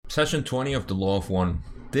Session 20 of the Law of One.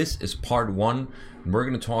 This is part 1, and we're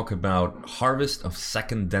going to talk about harvest of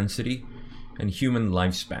second density and human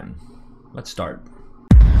lifespan. Let's start.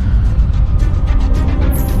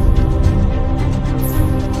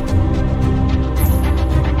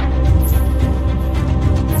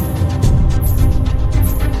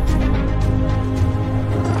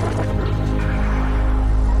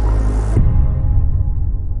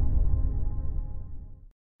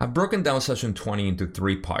 I've broken down session 20 into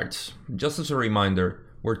 3 parts. Just as a reminder,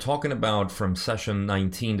 we're talking about from session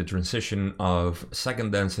 19 the transition of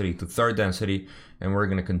second density to third density, and we're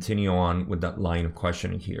going to continue on with that line of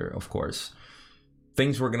questioning here, of course.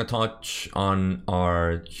 Things we're going to touch on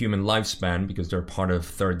are human lifespan, because they're part of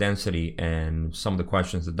third density, and some of the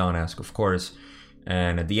questions that Don asked, of course.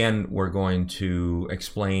 And at the end, we're going to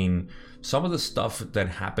explain some of the stuff that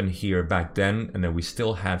happened here back then and that we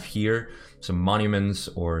still have here, some monuments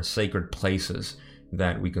or sacred places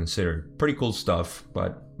that we consider. Pretty cool stuff,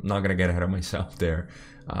 but I'm not going to get ahead of myself there.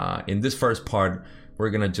 In this first part,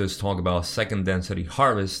 we're going to just talk about second density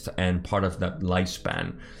harvest and part of that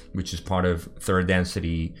lifespan, which is part of third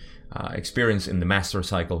density experience in the master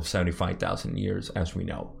cycle of 75,000 years, as we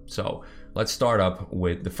know. So let's start up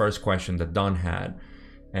with the first question that Don had.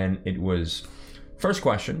 And it was, first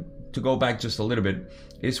question, to go back just a little bit,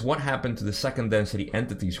 is what happened to the second density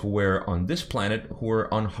entities who were on this planet who were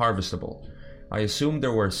unharvestable? I assume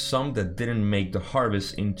there were some that didn't make the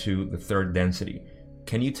harvest into the third density.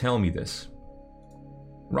 Can you tell me this?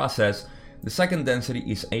 Ra says, the second density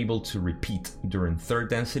is able to repeat during third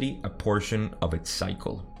density a portion of its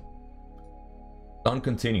cycle. Don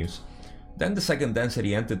continues, then the second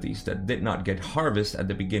density entities that did not get harvest at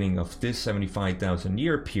the beginning of this 75,000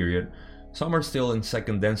 year period, some are still in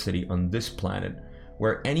second density on this planet.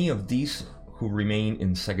 Were any of these who remain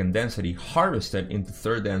in second density harvested into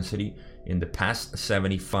third density in the past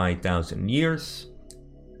 75,000 years?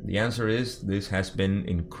 The answer is this has been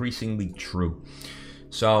increasingly true.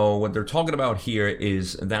 So what they're talking about here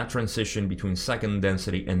is that transition between second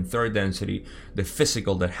density and third density, the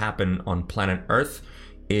physical that happened on planet Earth,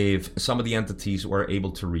 if some of the entities were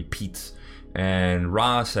able to repeat. And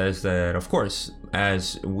Ra says that, of course,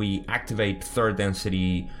 as we activate third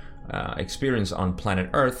density experience on planet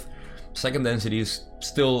Earth, second density is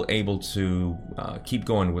still able to keep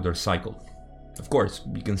going with their cycle. Of course,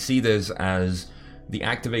 you can see this as the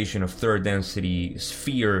activation of third density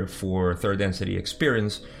sphere for third density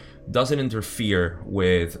experience doesn't interfere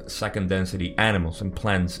with second density animals and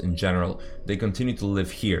plants in general. They continue to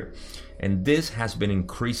live here. And this has been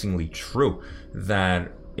increasingly true,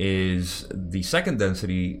 that is the second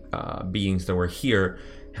density beings that were here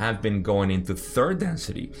have been going into third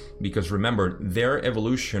density, because remember, their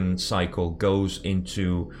evolution cycle goes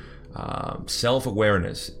into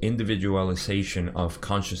self-awareness, individualization of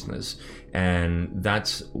consciousness, and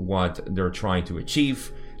that's what they're trying to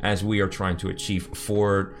achieve, as we are trying to achieve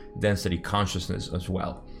fourth density consciousness as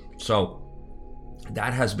well. So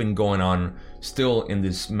that has been going on still in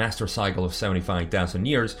this master cycle of 75,000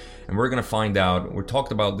 years, and we're going to find out. We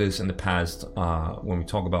talked about this in the past when we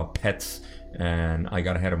talk about pets, and I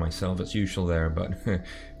got ahead of myself as usual there, but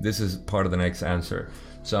this is part of the next answer.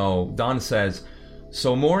 So Don says,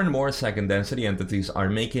 so more and more second density entities are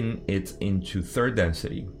making it into third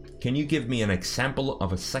density. Can you give me an example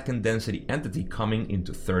of a second density entity coming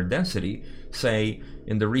into third density, say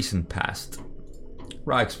in the recent past?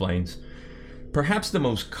 Ra explains, perhaps the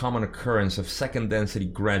most common occurrence of second density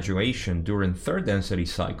graduation during third density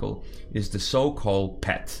cycle is the so-called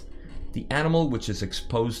pet, the animal which is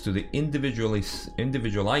exposed to the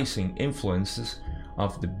individualizing influences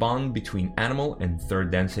of the bond between animal and third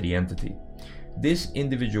density entity. This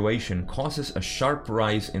individuation causes a sharp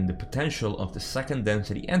rise in the potential of the second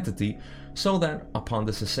density entity, so that upon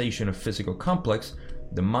the cessation of physical complex,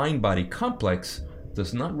 the mind-body complex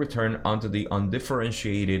does not return onto the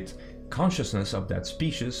undifferentiated consciousness of that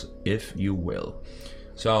species, if you will.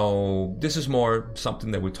 So this is more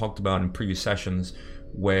something that we talked about in previous sessions,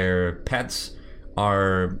 where pets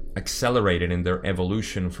are accelerated in their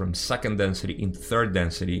evolution from second density into third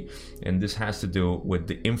density, and this has to do with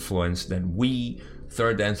the influence that we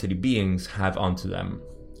third density beings have onto them.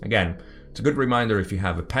 Again, it's a good reminder, if you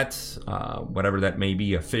have a pet, whatever that may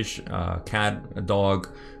be, a fish, a cat, a dog,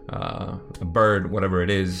 a bird, whatever it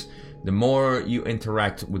is, the more you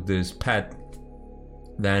interact with this pet,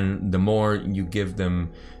 then the more you give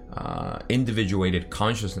them individuated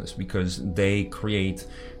consciousness, because they create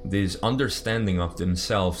this understanding of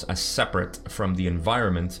themselves as separate from the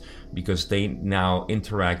environment, because they now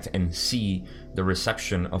interact and see the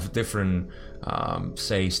reception of different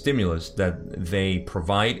say stimulus that they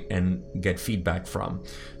provide and get feedback from.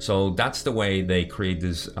 So that's the way they create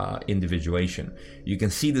this individuation. You can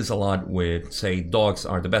see this a lot with, say, dogs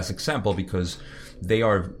are the best example, because they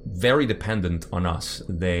are very dependent on us.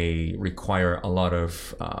 They require a lot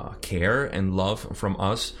of care and love from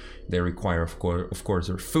us. They require, of course,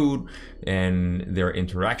 their food, and their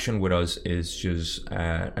interaction with us is just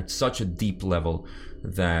at such a deep level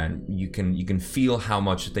that you can feel how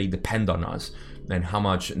much they depend on us and how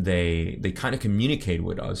much they kind of communicate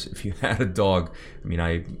with us. If you had a dog, I mean,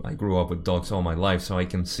 I grew up with dogs all my life, so I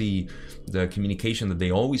can see the communication that they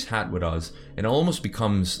always had with us. It almost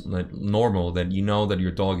becomes like normal that you know that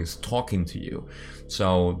your dog is talking to you.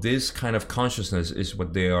 So this kind of consciousness is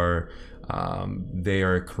what they are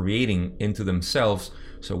creating into themselves.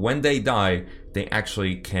 So when they die, they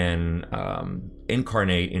actually can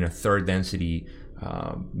incarnate in a third density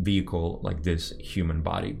vehicle like this human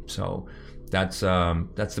body. So that's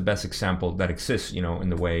the best example that exists, in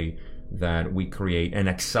the way that we create and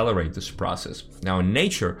accelerate this process. Now in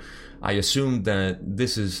nature, I assume that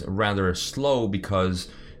this is rather slow, because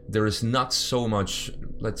there is not so much,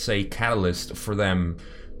 let's say, catalyst for them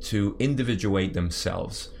to individuate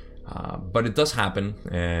themselves. But it does happen,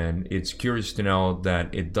 and it's curious to know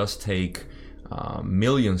that it does take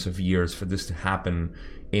millions of years for this to happen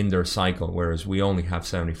in their cycle, whereas we only have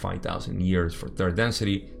 75,000 years for third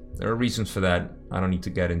density. There are reasons for that. I don't need to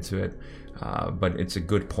get into it, but it's a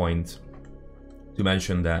good point to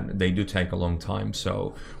mention that they do take a long time.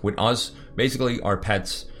 So with us, basically our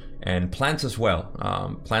pets and plants as well.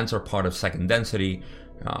 Plants are part of second density.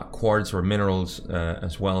 Quartz or minerals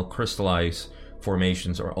as well, crystallized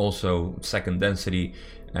formations are also second density.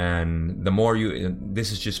 And the more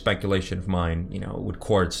this is just speculation of mine, with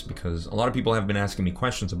quartz, because a lot of people have been asking me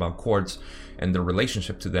questions about quartz and the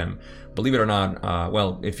relationship to them. Believe it or not,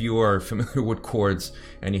 well, if you are familiar with quartz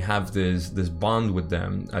and you have this bond with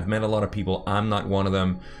them, I've met a lot of people, I'm not one of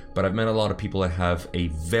them, but I've met a lot of people that have a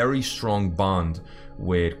very strong bond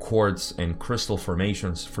with quartz and crystal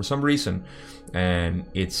formations for some reason. And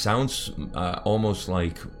it sounds almost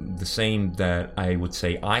like the same that I would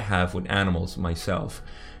say I have with animals myself,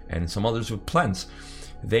 and some others with plants.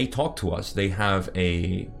 They talk to us. They have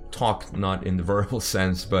a talk, not in the verbal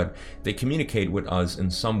sense, but they communicate with us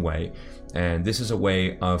in some way. And this is a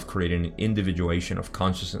way of creating an individuation of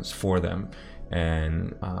consciousness for them.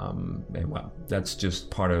 And well, that's just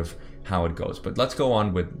part of how it goes. But let's go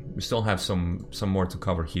on we still have some more to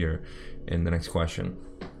cover here in the next question.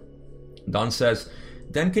 Don says,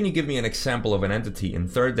 then can you give me an example of an entity in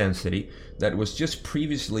third density that was just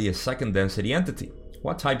previously a second density entity?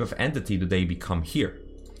 What type of entity do they become here?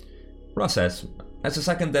 Ross says, as a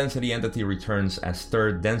second density entity returns as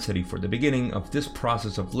third density for the beginning of this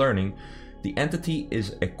process of learning, the entity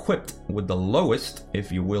is equipped with the lowest,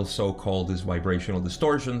 if you will so call these vibrational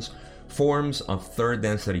distortions, forms of third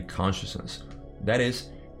density consciousness. That is,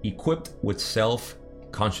 equipped with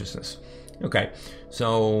self-consciousness. Okay,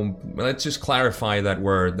 so let's just clarify that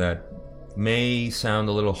word that may sound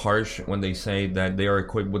a little harsh when they say that they are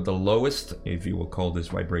equipped with the lowest, if you will call this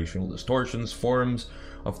vibrational distortions, forms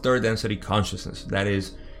of third density consciousness. That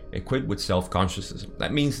is, equipped with self-consciousness.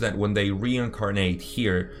 That means that when they reincarnate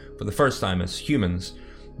here for the first time as humans,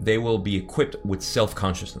 they will be equipped with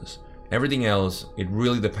self-consciousness. Everything else, it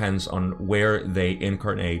really depends on where they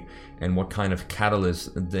incarnate and what kind of catalyst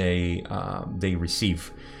they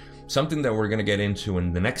receive. Something that we're going to get into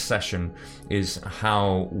in the next session is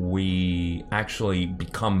how we actually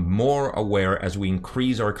become more aware as we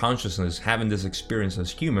increase our consciousness, having this experience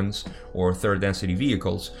as humans or third density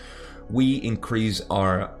vehicles. We increase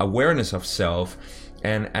our awareness of self,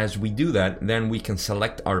 and as we do that, then we can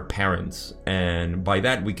select our parents, and by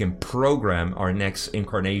that we can program our next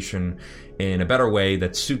incarnation in a better way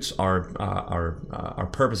that suits our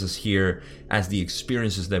purposes here as the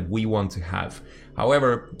experiences that we want to have.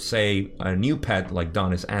 However, say a new pet like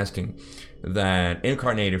Don is asking, that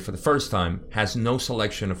incarnated for the first time, has no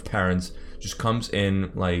selection of parents, just comes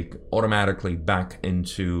in like automatically back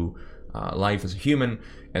into life as a human,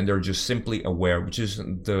 and they're just simply aware, which is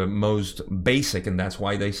the most basic, and that's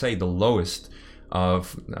why they say the lowest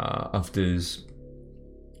of this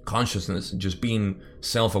consciousness, just being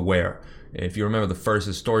self-aware. If you remember, the first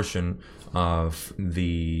distortion of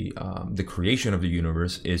the creation of the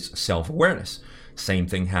universe is self-awareness. Same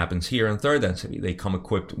thing happens here in third density. They come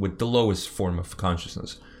equipped with the lowest form of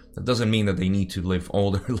consciousness. That doesn't mean that they need to live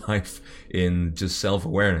all their life in just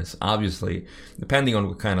self-awareness. Obviously, depending on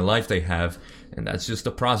what kind of life they have, and that's just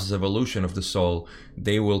the process of evolution of the soul,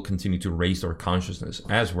 they will continue to raise their consciousness,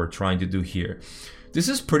 as we're trying to do here. This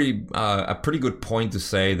is a pretty good point to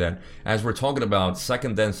say that as we're talking about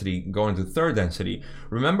second density going to third density,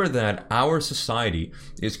 remember that our society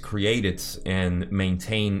is created and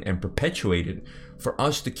maintained and perpetuated for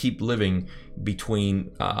us to keep living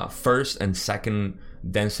between first and second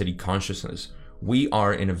density consciousness. We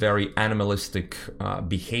are in a very animalistic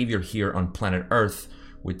behavior here on planet Earth,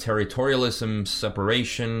 with territorialism,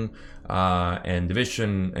 separation, and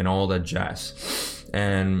division, and all that jazz.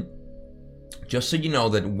 And just so you know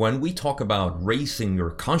that when we talk about raising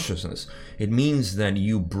your consciousness, it means that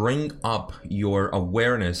you bring up your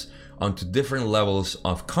awareness onto different levels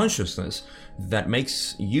of consciousness that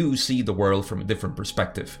makes you see the world from a different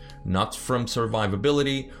perspective, not from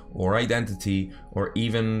survivability or identity or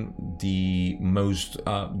even the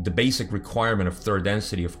basic requirement of third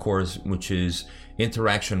density, of course, which is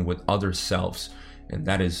interaction with other selves. And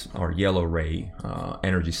that is our yellow ray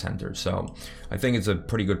energy center. So I think it's a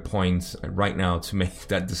pretty good point right now to make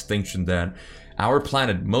that distinction that our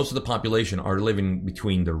planet, most of the population are living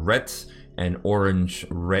between the red and orange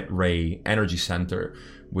red ray energy center,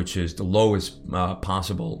 which is the lowest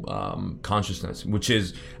possible consciousness, which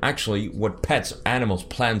is actually what pets, animals,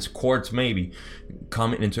 plants, quartz maybe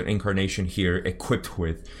come into incarnation here equipped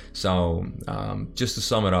with. So just to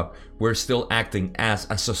sum it up, we're still acting as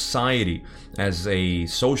a society, as a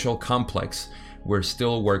social complex. We're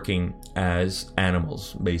still working as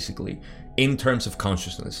animals, basically, in terms of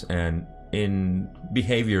consciousness. And in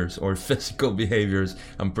behaviors or physical behaviors,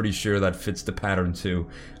 I'm pretty sure that fits the pattern too.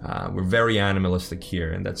 We're very animalistic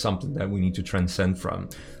here, and that's something that we need to transcend from.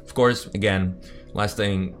 Of course, again, last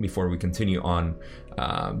thing before we continue on,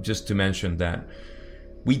 just to mention that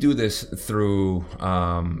we do this through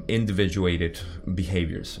individuated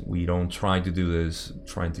behaviors. We don't try to do this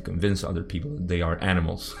trying to convince other people that they are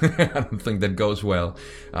animals. I don't think that goes well.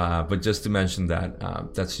 But just to mention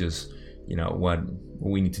that, that's just, what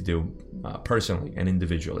we need to do personally and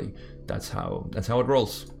individually. That's how it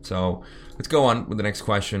rolls. So let's go on with the next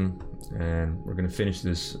question, and we're gonna finish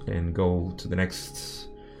this and go to the next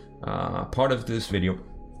part of this video.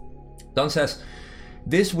 Don says,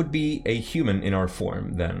 this would be a human in our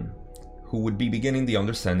form then, who would be beginning the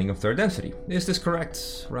understanding of third density. Is this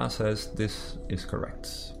correct? Ra says this is correct.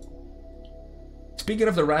 Speaking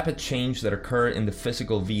of the rapid change that occur in the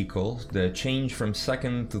physical vehicle, the change from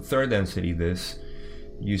second to third density,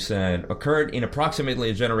 you said, occurred in approximately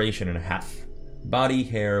a generation and a half. Body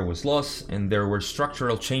hair was lost and there were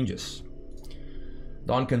structural changes.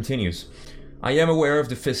 Don continues, I am aware of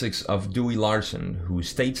the physics of Dewey Larson, who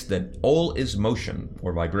states that all is motion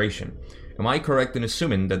or vibration. Am I correct in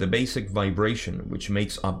assuming that the basic vibration, which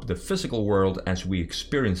makes up the physical world as we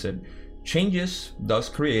experience it, changes, thus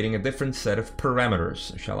creating a different set of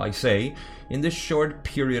parameters, shall I say, in this short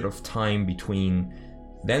period of time between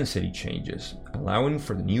density changes, allowing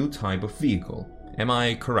for the new type of vehicle? Am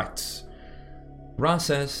I correct? Ra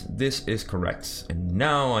says this is correct, and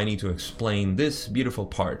now I need to explain this beautiful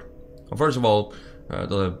part. Well, first of all,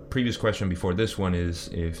 the previous question before this one is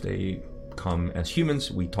if they come as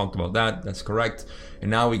humans. We talked about that, that's correct.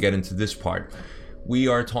 And now we get into this part. We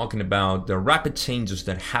are talking about the rapid changes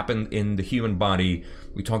that happen in the human body.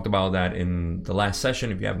 We talked about that in the last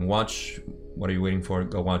session. If you haven't watched, what are you waiting for?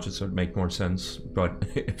 Go watch it so it makes more sense. But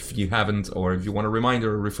if you haven't, or if you want a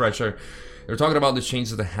reminder or refresher, we're talking about the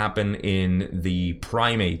changes that happen in the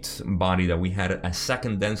primate body that we had at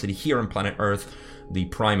second density here on planet Earth. The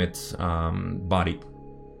primate body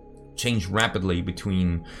changed rapidly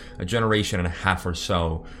between a generation and a half or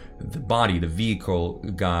so. The body, the vehicle,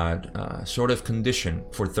 got sort of conditioned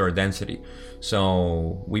for third density.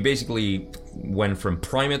 So we basically went from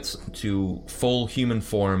primates to full human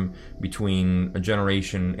form between a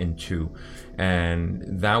generation and two. And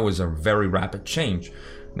that was a very rapid change.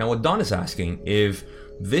 Now what Don is asking, if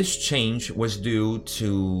this change was due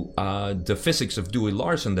to the physics of Dewey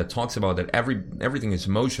Larson that talks about that everything is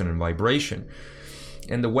motion and vibration.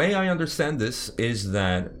 And the way I understand this is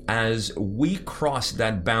that as we cross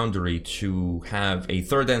that boundary to have a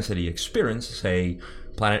third density experience, say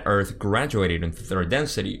planet Earth graduated into third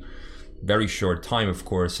density, very short time, of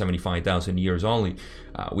course, 75,000 years only,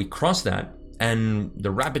 we crossed that and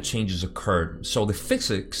the rapid changes occurred. So the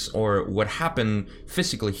physics, or what happened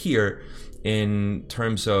physically here in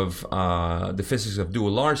terms of the physics of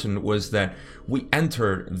Dewey Larson, was that we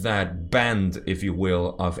entered that band, if you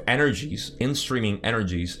will, of energies, in-streaming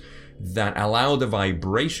energies that allow the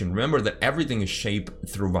vibration. Remember that everything is shaped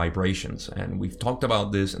through vibrations, and we've talked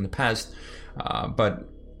about this in the past, but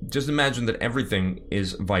just imagine that everything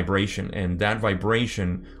is vibration, and that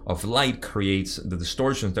vibration of light creates the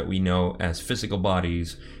distortions that we know as physical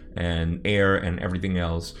bodies and air and everything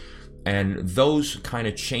else. And those kind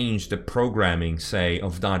of change the programming, say,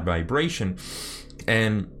 of that vibration,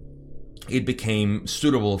 and it became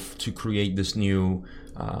suitable to create this new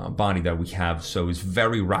body that we have. So it's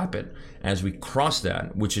very rapid. As we cross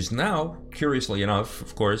that, which is now, curiously enough,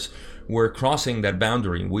 of course, we're crossing that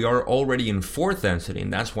boundary. We are already in fourth density,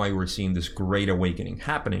 and that's why we're seeing this great awakening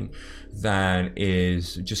happening. That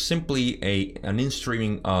is just simply an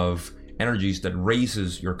in-streaming of energies that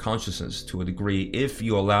raises your consciousness to a degree if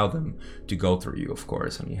you allow them to go through you, of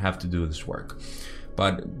course, and you have to do this work.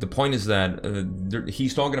 But the point is that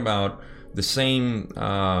he's talking about the same,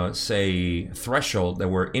 say, threshold that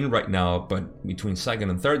we're in right now, but between second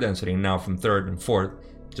and third density, and now from third and fourth,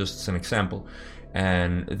 just as an example.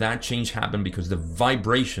 And that change happened because the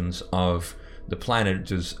vibrations of the planet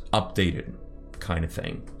just updated, kind of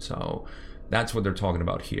thing. So that's what they're talking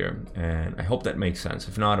about here, and I hope that makes sense.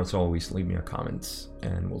 If not, as always, leave me a comment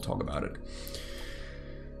and we'll talk about it.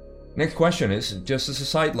 Next question is, just as a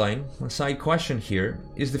side question here,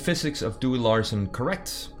 is the physics of Dewey Larson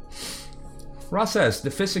correct? Ross says,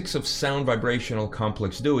 the physics of sound vibrational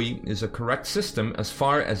complex Dewey is a correct system as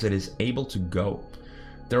far as it is able to go.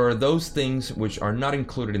 There are those things which are not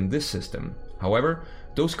included in this system. However,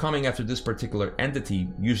 those coming after this particular entity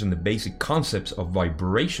using the basic concepts of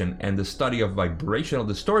vibration and the study of vibrational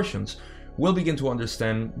distortions will begin to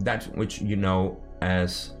understand that which you know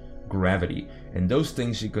as gravity, and those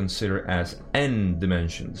things you consider as n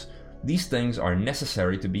dimensions. These things are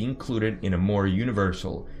necessary to be included in a more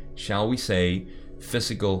universal, shall we say,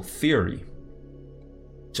 physical theory.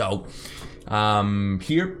 So,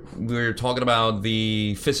 here we're talking about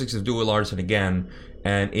the physics of Dewey Larson again,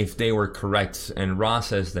 and if they were correct. And Ra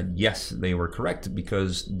says that yes, they were correct,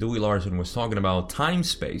 because Dewey Larson was talking about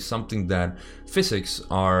time-space, something that physics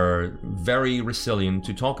are very resilient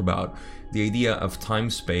to talk about. The idea of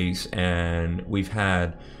time-space, and we've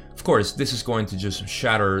had, of course, this is going to just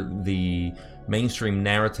shatter the mainstream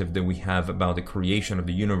narrative that we have about the creation of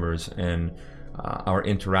the universe and our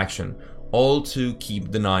interaction, all to keep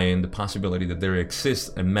denying the possibility that there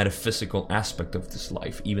exists a metaphysical aspect of this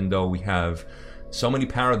life, even though we have so many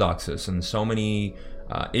paradoxes and so many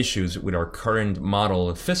issues with our current model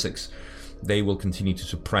of physics. They will continue to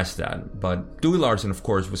suppress that. But Dewey Larson, of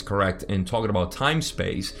course, was correct in talking about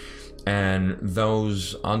time-space, and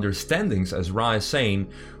those understandings, as Ra is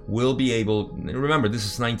saying, will be able, remember, this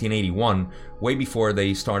is 1981, way before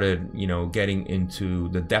they started, getting into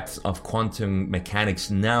the depths of quantum mechanics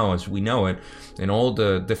now as we know it, and all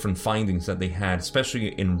the different findings that they had,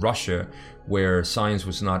 especially in Russia, where science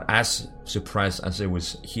was not as suppressed as it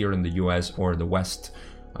was here in the US or the West,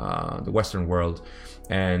 the Western world.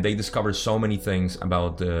 And they discovered so many things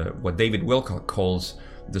about what David Wilcock calls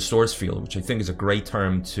the source field, which I think is a great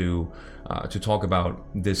term to talk about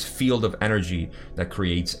this field of energy that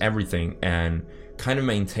creates everything and kind of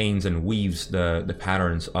maintains and weaves the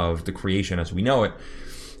patterns of the creation as we know it.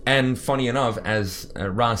 And funny enough, as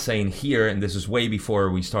Ra's saying here, and this is way before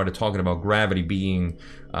we started talking about gravity being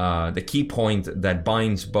the key point that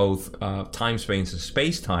binds both time, space, and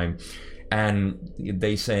space-time, and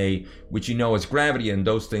they say, which you know as gravity, and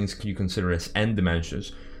those things you consider as n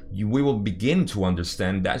dimensions. We will begin to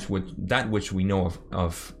understand that which we know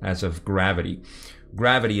of as of gravity.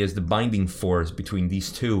 Gravity is the binding force between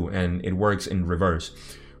these two, and it works in reverse.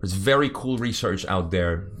 There's very cool research out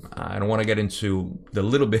there. I don't want to get into the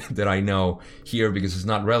little bit that I know here because it's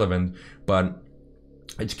not relevant, but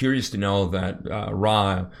it's curious to know that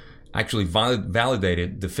Ra actually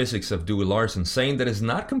validated the physics of Dewey Larson, saying that it's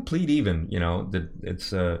not complete even, that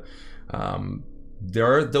it's there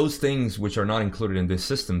are those things which are not included in this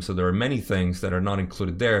system, so there are many things that are not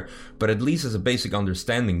included there, but at least as a basic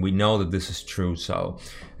understanding, we know that this is true. So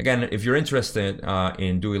again, if you're interested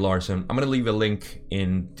in Dewey Larson, I'm going to leave a link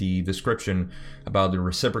in the description about the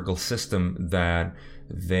reciprocal system that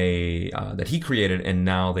he created and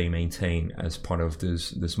now they maintain as part of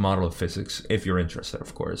this model of physics, if you're interested,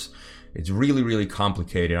 of course. It's really, really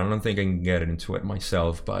complicated. I don't think I can get into it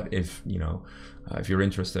myself, but if you're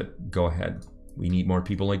interested, go ahead. We need more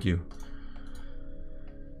people like you.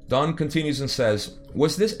 Don continues and says,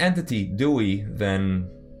 was this entity Dewey then,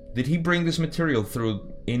 did he bring this material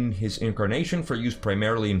through in his incarnation for use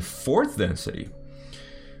primarily in fourth density?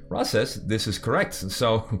 Ross says this is correct.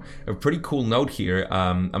 So a pretty cool note here.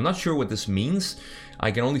 I'm not sure what this means.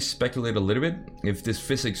 I can only speculate a little bit if this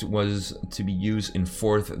physics was to be used in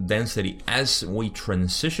fourth density as we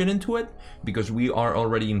transition into it, because we are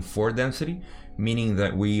already in fourth density, meaning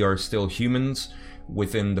that we are still humans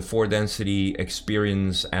within the fourth density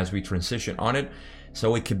experience as we transition on it.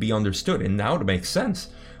 So it could be understood, and now it makes sense.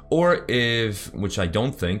 Or if, which I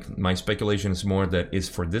don't think, my speculation is more that it's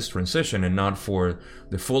for this transition and not for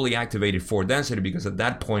the fully activated fourth density, because at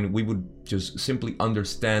that point we would just simply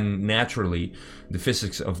understand naturally the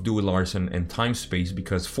physics of Dewey Larson and time space,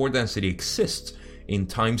 because fourth density exists in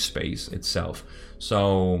time space itself.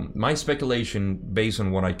 So my speculation, based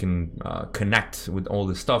on what I can connect with all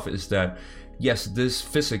this stuff, is that yes, this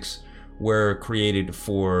physics were created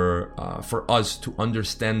for us to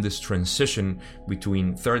understand this transition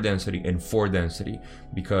between third density and fourth density,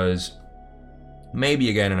 because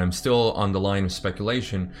maybe again, and I'm still on the line of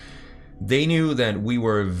speculation, they knew that we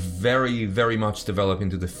were very, very much developed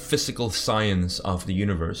into the physical science of the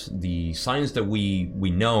universe. The science that we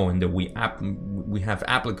know and that we have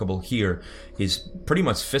applicable here is pretty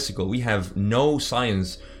much physical. We have no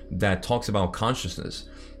science that talks about consciousness.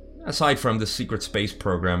 Aside from the secret space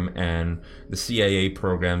program and the CIA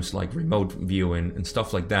programs like remote viewing and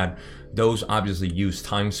stuff like that, those obviously use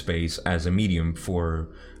time space as a medium for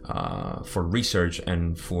research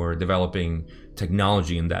and for developing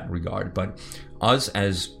technology in that regard. But us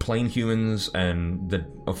as plain humans and the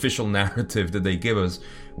official narrative that they give us,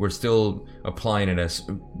 we're still applying it as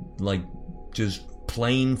like just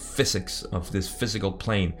plain physics of this physical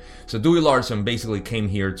plane. So Dewey Larson basically came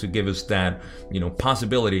here to give us that,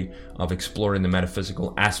 possibility of exploring the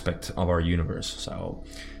metaphysical aspect of our universe. So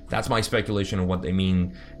that's my speculation of what they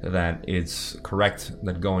mean, that it's correct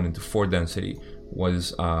that going into fourth density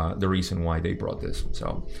was the reason why they brought this.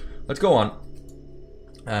 So let's go on.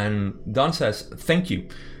 And Don says, thank you.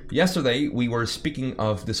 Yesterday, we were speaking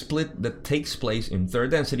of the split that takes place in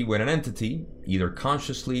third density when an entity, either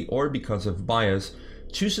consciously or because of bias,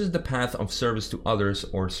 chooses the path of service to others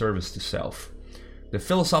or service to self. The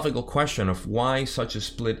philosophical question of why such a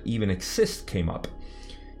split even exists came up.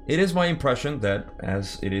 It is my impression that,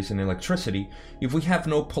 as it is in electricity, if we have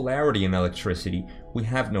no polarity in electricity, we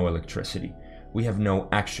have no electricity. We have no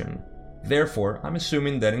action. Therefore, I'm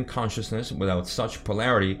assuming that in consciousness, without such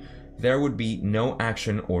polarity, there would be no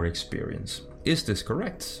action or experience. Is this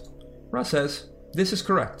correct? Ra says, this is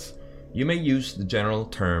correct. You may use the general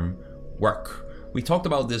term work. We talked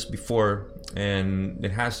about this before, and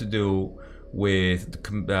it has to do with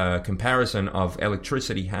the comparison of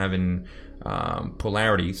electricity having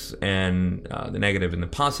polarities, and the negative and the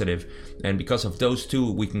positive. And because of those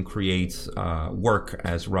two, we can create work,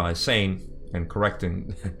 as Ra is saying, and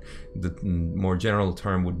correcting. The more general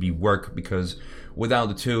term would be work, because without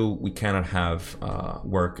the two, we cannot have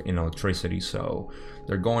work in electricity. So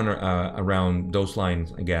they're going around those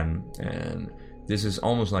lines again, and this is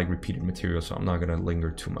almost like repeated material, so I'm not going to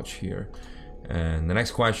linger too much here. And the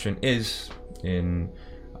next question is in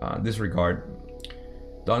this regard.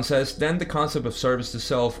 Don says, then the concept of service to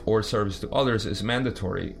self or service to others is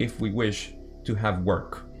mandatory if we wish to have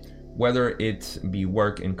work, whether it be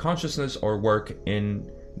work in consciousness or work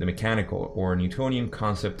in the mechanical or Newtonian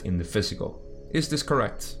concept in the physical. Is this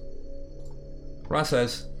correct? Ra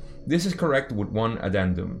says, this is correct with one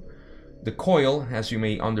addendum. The coil, as you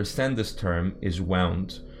may understand this term, is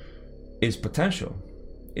wound, is potential,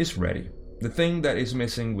 is ready. The thing that is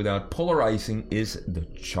missing without polarizing is the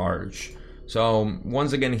charge. So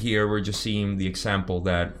once again here, we're just seeing the example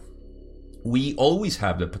that we always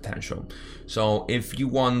have the potential. So if you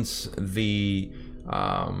want the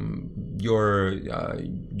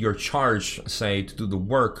your charge, say, to do the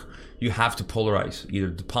work, you have to polarize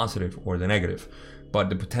either the positive or the negative. But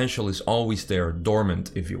the potential is always there,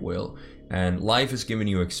 dormant, if you will. And life is giving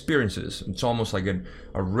you experiences. It's almost like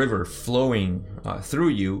a river flowing through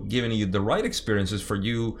you, giving you the right experiences for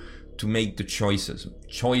you to make the choices.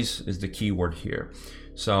 Choice is the key word here.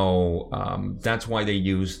 So that's why they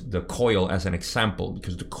use the coil as an example,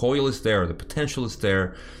 because the coil is there, the potential is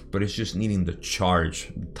there, but it's just needing the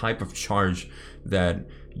charge, the type of charge that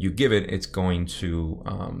you give it. It's going to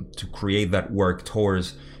create that work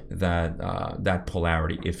towards that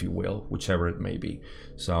polarity, if you will, whichever it may be.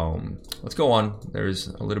 So let's go on. There's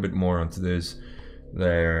a little bit more onto this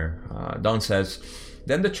there. Don says,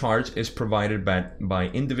 then the charge is provided by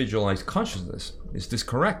individualized consciousness. Is this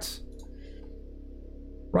correct?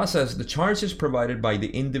 Ra says, the charge is provided by the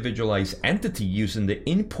individualized entity using the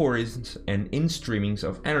inpourings and instreamings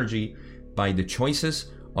of energy by the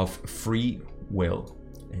choices of free will.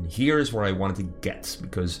 And here's where I wanted to get,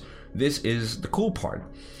 because this is the cool part.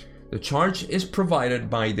 The charge is provided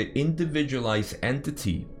by the individualized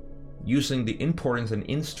entity using the importance and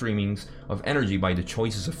in-streamings of energy by the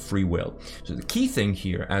choices of free will. So the key thing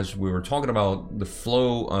here, as we were talking about the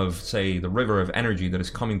flow of, say, the river of energy that is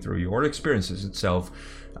coming through you, or experiences itself,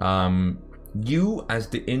 you as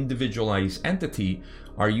the individualized entity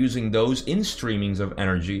are using those in-streamings of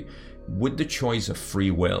energy with the choice of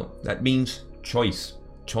free will. That means choice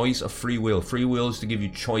of free will. Free will is to give you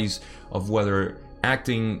choice of whether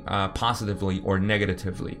acting positively or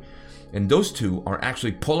negatively. And those two are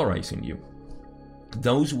actually polarizing you.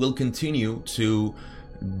 Those will continue to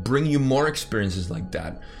bring you more experiences like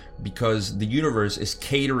that because the universe is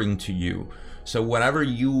catering to you. So whatever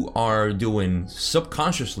you are doing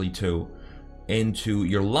subconsciously into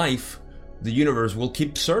your life, the universe will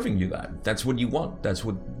keep serving you that. That's what you want. That's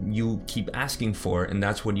what you keep asking for, and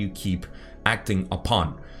that's what you keep acting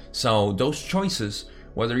upon. So those choices,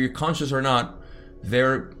 whether you're conscious or not,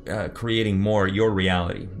 they're creating more your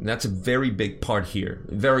reality. And that's a very big part here,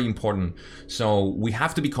 very important. So we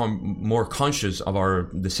have to become more conscious of our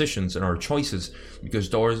decisions and our choices, because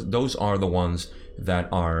those are the ones that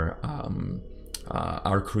are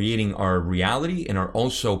creating our reality and are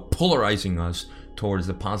also polarizing us towards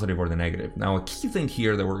the positive or the negative. Now, a key thing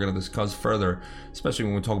here that we're going to discuss further, especially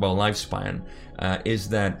when we talk about lifespan, is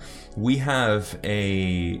that we have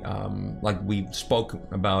like we spoke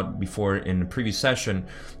about before in the previous session,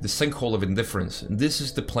 the sinkhole of indifference. And this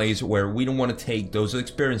is the place where we don't want to take those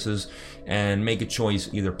experiences and make a choice,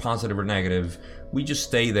 either positive or negative. We just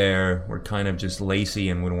stay there. We're kind of just lazy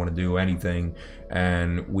and we don't want to do anything.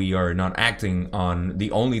 And we are not acting on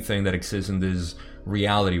the only thing that exists in this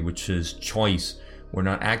reality, which is choice. We're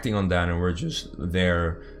not acting on that, and we're just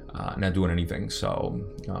there, not doing anything. So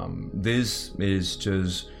this is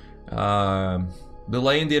just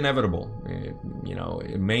delaying the inevitable.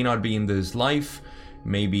 It may not be in this life,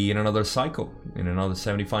 maybe in another cycle, in another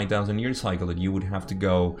 75,000 year cycle that you would have to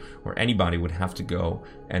go, or anybody would have to go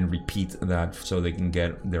and repeat that so they can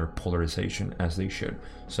get their polarization as they should.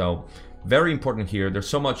 So very important here. There's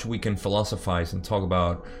so much we can philosophize and talk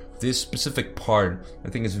about. This specific part, I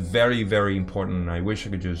think, is very, very important, and I wish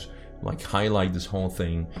I could just like highlight this whole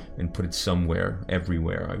thing and put it somewhere,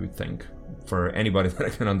 everywhere, I would think, for anybody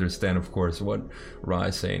that can understand, of course, what Ra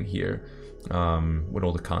is saying here with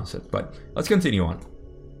all the concepts. But let's continue on.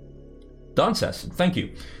 Don says, thank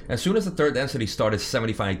you. As soon as the third density started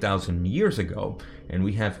 75,000 years ago, and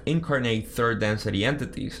we have incarnate third density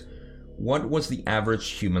entities, what was the average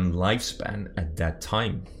human lifespan at that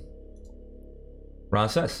time? Ra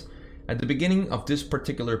says, at the beginning of this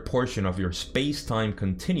particular portion of your space-time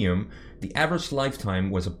continuum, the average lifetime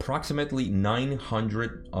was approximately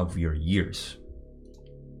 900 of your years.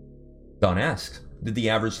 Don asks, did the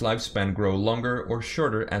average lifespan grow longer or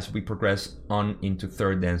shorter as we progress on into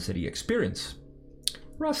third density experience?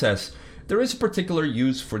 Ra says, there is a particular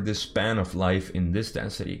use for this span of life in this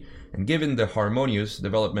density, and given the harmonious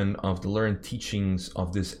development of the learned teachings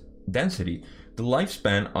of this density, the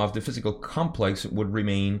lifespan of the physical complex would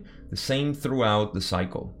remain the same throughout the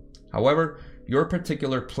cycle. However, your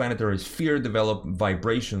particular planetary sphere developed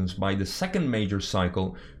vibrations by the second major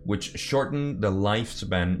cycle, which shortened the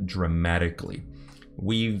lifespan dramatically.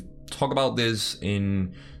 We talk about this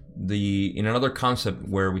in another concept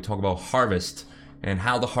where we talk about harvest and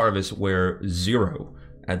how the harvests were zero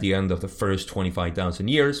at the end of the first 25,000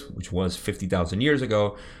 years, which was 50,000 years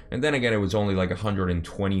ago. And then again, it was only like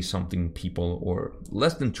 120 something people, or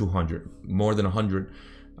less than 200, more than 100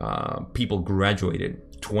 people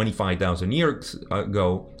graduated 25,000 years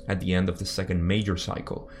ago at the end of the second major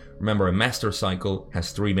cycle. Remember, a master cycle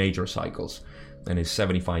has 3 major cycles and is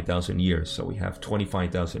 75,000 years. So we have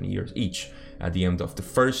 25,000 years each. At the end of the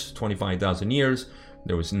first 25,000 years,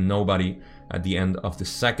 there was nobody. At the end of the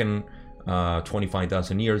second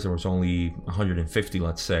 25,000 years, there was only 150,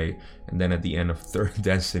 let's say. And then at the end of third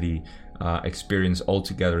density experience,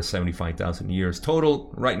 altogether 75,000 years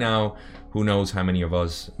total. Right now, who knows how many of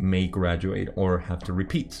us may graduate or have to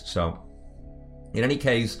repeat. So in any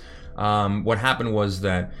case, what happened was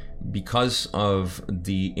that because of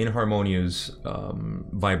the inharmonious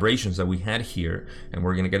vibrations that we had here, and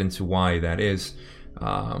we're going to get into why that is,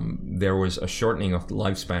 there was a shortening of the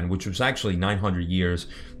lifespan, which was actually 900 years,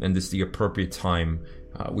 and this is the appropriate time.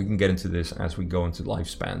 We can get into this as we go into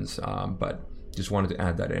lifespans, but just wanted to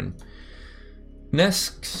add that in.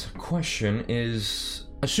 Next question is,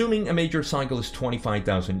 assuming a major cycle is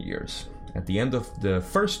 25,000 years, at the end of the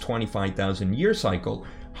first 25,000 year cycle,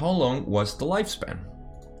 how long was the lifespan?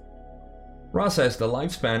 Ra says the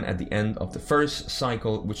lifespan at the end of the first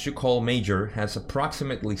cycle, which you call major, has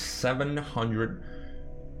approximately 700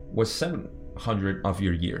 was 700 of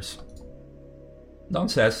your years. Don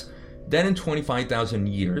says, then in 25,000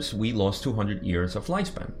 years, we lost 200 years of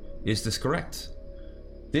lifespan. Is this correct?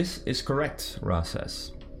 This is correct, Ra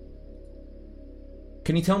says.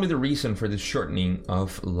 Can you tell me the reason for this shortening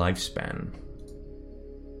of lifespan?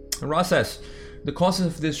 Ra says, the causes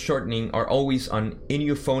of this shortening are always an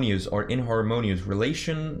ineuphonious or inharmonious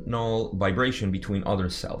relational vibration between other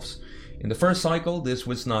selves. In the first cycle, this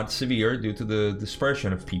was not severe due to the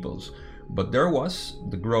dispersion of peoples, but there was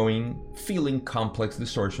the growing, feeling complex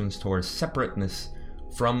distortions towards separateness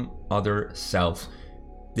from other selves.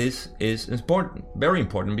 This is important, very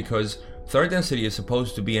important, because third density is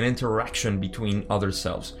supposed to be an interaction between other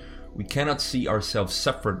selves. We cannot see ourselves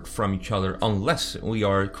separate from each other unless we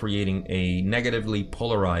are creating a negatively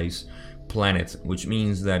polarized planet, which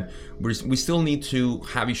means that we still need to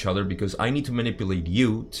have each other because I need to manipulate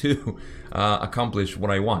you to accomplish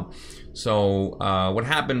what I want. So what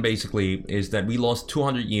happened basically is that we lost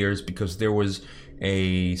 200 years because there was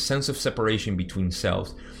a sense of separation between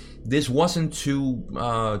selves. This wasn't too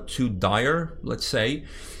dire, let's say,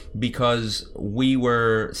 because we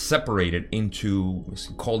were separated into,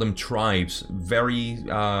 call them tribes, very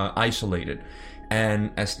isolated.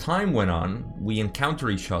 And as time went on, we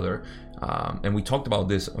encountered each other, and we talked about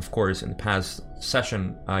this, of course, in the past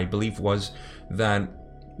session, I believe, was that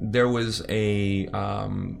there was a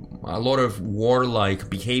lot of warlike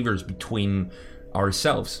behaviors between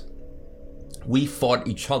ourselves. We fought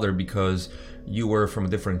each other because you were from a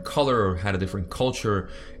different color or had a different culture,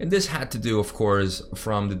 and this had to do, of course,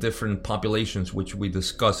 from the different populations which we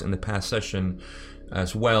discussed in the past session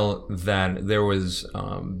as well, that there was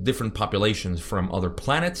different populations from other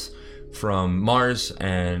planets, from Mars,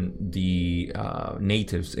 and the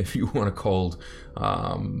natives, if you want to call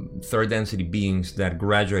third density beings that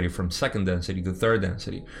graduated from second density to third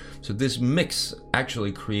density. So this mix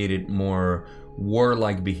actually created more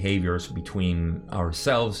warlike behaviors between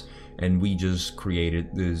ourselves, and we just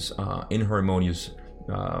created this inharmonious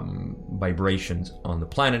vibrations on the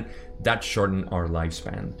planet that shortened our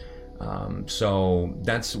lifespan. So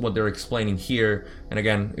that's what they're explaining here. And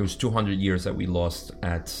again, it was 200 years that we lost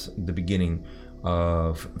at the beginning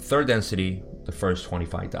of third density, the first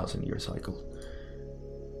 25,000 year cycle.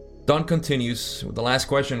 Don continues with the last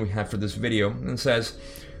question we have for this video and says,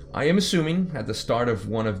 I am assuming at the start of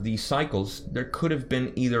one of these cycles, there could have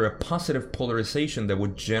been either a positive polarization that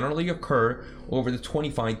would generally occur over the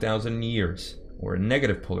 25,000 years, or a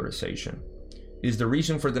negative polarization. Is the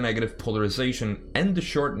reason for the negative polarization and the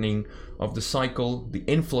shortening of the cycle the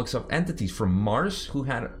influx of entities from Mars who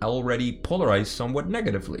had already polarized somewhat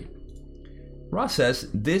negatively? Ra says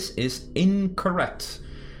this is incorrect.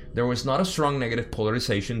 There was not a strong negative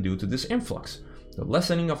polarization due to this influx. The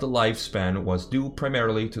lessening of the lifespan was due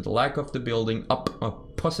primarily to the lack of the building up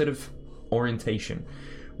of positive orientation.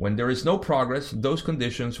 When there is no progress, those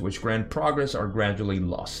conditions which grant progress are gradually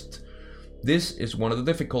lost. This is one of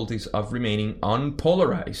the difficulties of remaining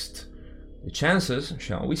unpolarized. The chances,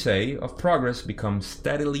 shall we say, of progress become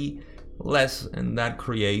steadily less, and that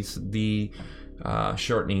creates the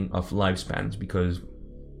shortening of lifespans, because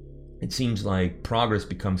it seems like progress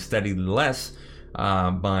becomes steadily less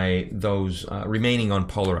by those remaining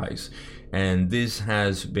unpolarized. And this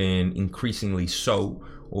has been increasingly so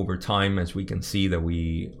over time, as we can see that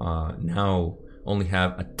we now only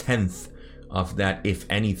have a tenth of that, if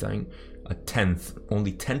anything. A tenth,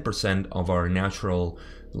 only 10% of our natural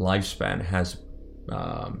lifespan has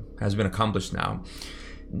been accomplished now.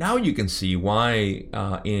 Now you can see why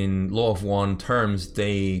in Law of One terms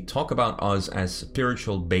they talk about us as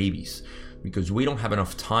spiritual babies, because we don't have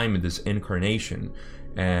enough time in this incarnation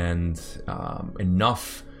and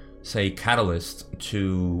enough, say, catalyst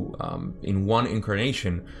to in one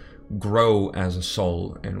incarnation grow as a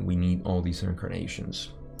soul, and we need all these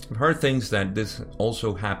incarnations. I've heard things that this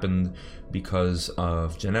also happened because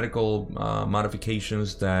of genetical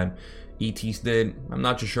modifications that ETs did. I'm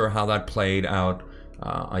not too sure how that played out.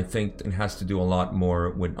 I think it has to do a lot more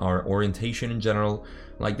with our orientation in general.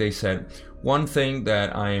 Like they said, one thing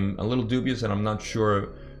that I'm a little dubious, and I'm not sure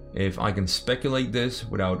if I can speculate this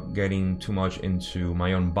without getting too much into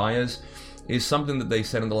my own bias, is something that they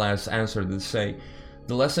said in the last answer. That say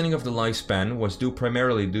the lessening of the lifespan was due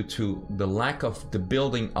primarily due to the lack of the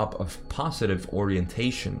building up of positive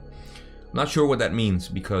orientation. I'm not sure what that means,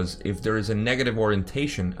 because if there is a negative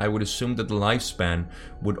orientation, I would assume that the lifespan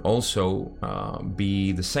would also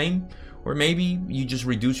be the same. Or maybe you just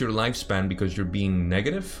reduce your lifespan because you're being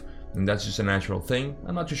negative, and that's just a natural thing.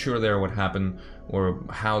 I'm not too sure there what happened or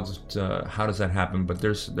how does that happen, but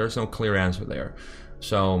there's no clear answer there.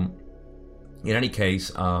 So in any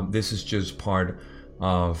case, this is just part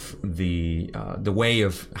of the way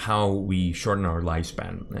of how we shorten our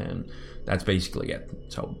lifespan, and that's basically it.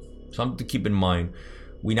 So something to keep in mind.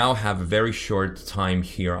 We now have a very short time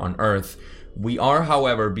here on Earth. We are,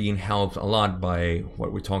 however, being helped a lot by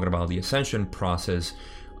what we're talking about, the ascension process,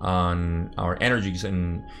 on our energies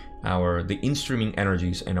and the in-streaming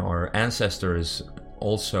energies, and our ancestors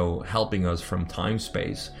also helping us from time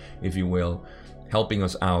space, if you will, helping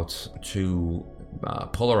us out to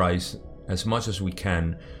polarize as much as we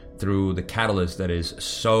can through the catalyst that is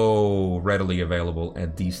so readily available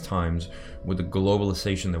at these times, with the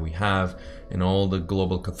globalization that we have and all the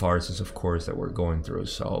global catharsis, of course, that we're going through.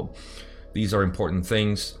 So these are important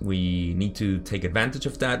things. We need to take advantage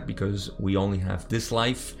of that, because we only have this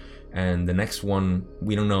life, and the next one,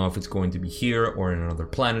 we don't know if it's going to be here or in another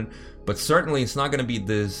planet, but certainly it's not going to be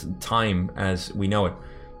this time as we know it.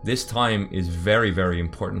 This time is very, very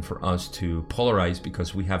important for us to polarize,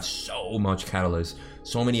 because we have so much catalyst,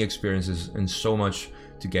 so many experiences, and so much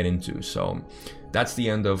to get into. So that's the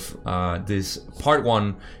end of this part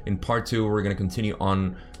 1. In part 2, we're going to continue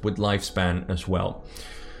on with lifespan as well.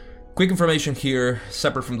 Quick information here,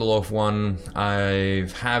 separate from the Law of One. I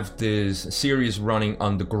have this series running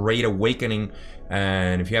on the Great Awakening,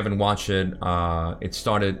 and if you haven't watched it, it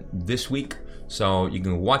started this week, so you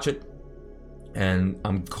can watch it. And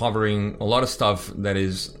I'm covering a lot of stuff that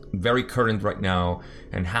is very current right now,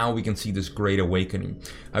 and how we can see this Great Awakening.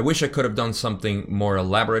 I wish I could have done something more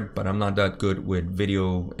elaborate, but I'm not that good with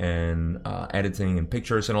video and editing and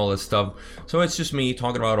pictures and all this stuff. So it's just me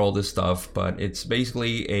talking about all this stuff, but it's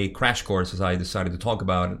basically a crash course, as I decided to talk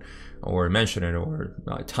about it, or mention it, or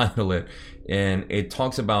title it. And it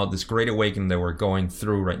talks about this Great Awakening that we're going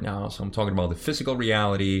through right now. So I'm talking about the physical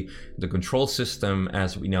reality, the control system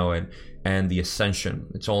as we know it, and the ascension.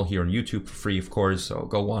 It's all here on YouTube for free, of course, so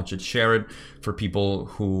go watch it, share it for people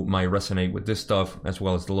who might resonate with this stuff, as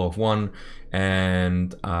well as the Law of One.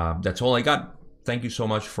 And that's all I got. Thank you so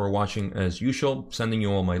much for watching as usual. Sending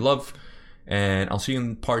you all my love, and I'll see you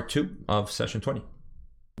in part 2 of session 20.